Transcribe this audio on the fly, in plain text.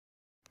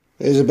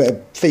There's a bit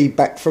of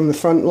feedback from the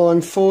front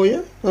line for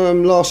you.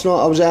 Last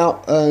night I was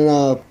out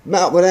and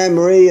met up with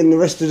Anne-Marie and the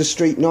rest of the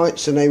street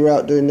knights, and they were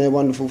out doing their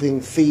wonderful thing,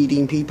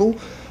 feeding people.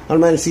 I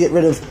managed to get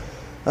rid of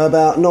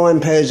about 9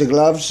 pairs of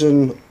gloves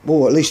and,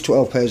 well, at least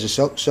 12 pairs of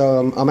socks,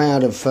 so I'm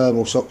out of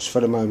thermal socks for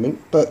the moment.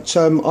 But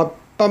I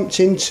bumped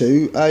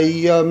into a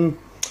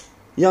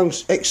young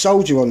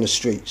ex-soldier on the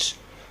streets,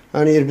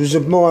 and he was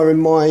admiring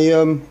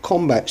my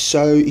combats,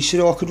 so he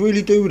said, I could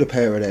really do with a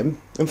pair of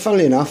them. And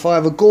funnily enough, I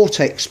have a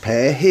Gore-Tex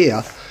pair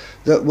here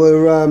that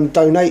were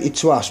donated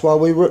to us while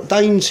we were at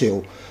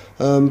Daneshill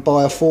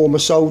by a former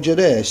soldier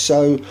there.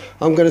 So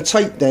I'm going to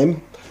take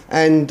them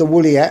and the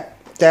woolly hat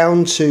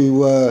down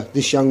to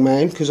this young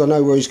man, because I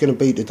know where he's going to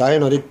be today,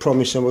 and I did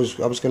promise I was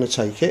going to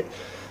take it.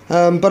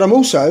 But I'm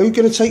also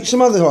going to take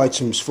some other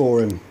items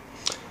for him.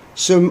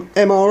 Some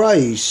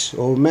MRAs,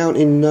 or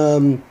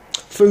mountain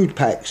food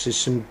packs. There's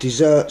some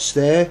desserts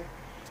there,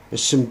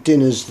 there's some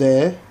dinners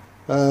there,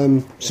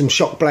 some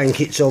shock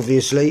blankets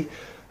obviously,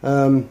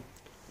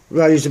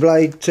 razor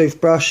blade,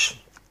 toothbrush,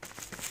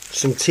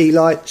 some tea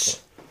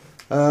lights,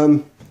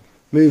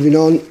 moving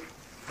on,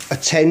 a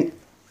tent,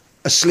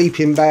 a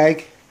sleeping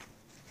bag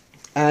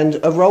and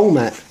a roll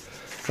mat,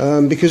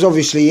 because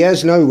obviously he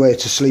has nowhere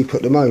to sleep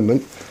at the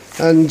moment.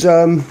 And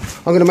I'm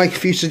going to make a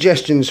few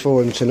suggestions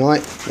for him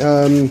tonight,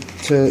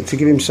 to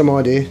give him some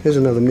idea. There's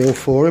another meal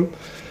for him,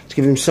 to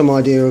give him some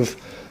idea of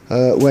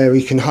where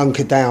he can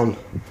hunker down.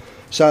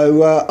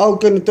 So I'm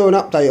going to do an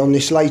update on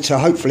this later,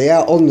 hopefully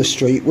out on the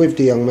street with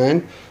the young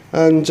man,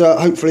 and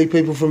hopefully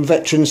people from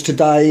Veterans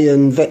Today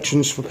and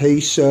Veterans for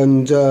Peace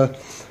and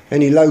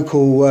any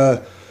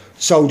local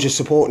soldier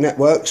support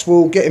networks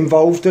will get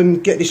involved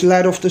and get this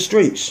lad off the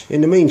streets.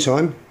 In the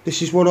meantime,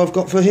 this is what I've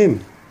got for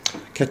him.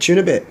 Catch you in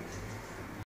a bit.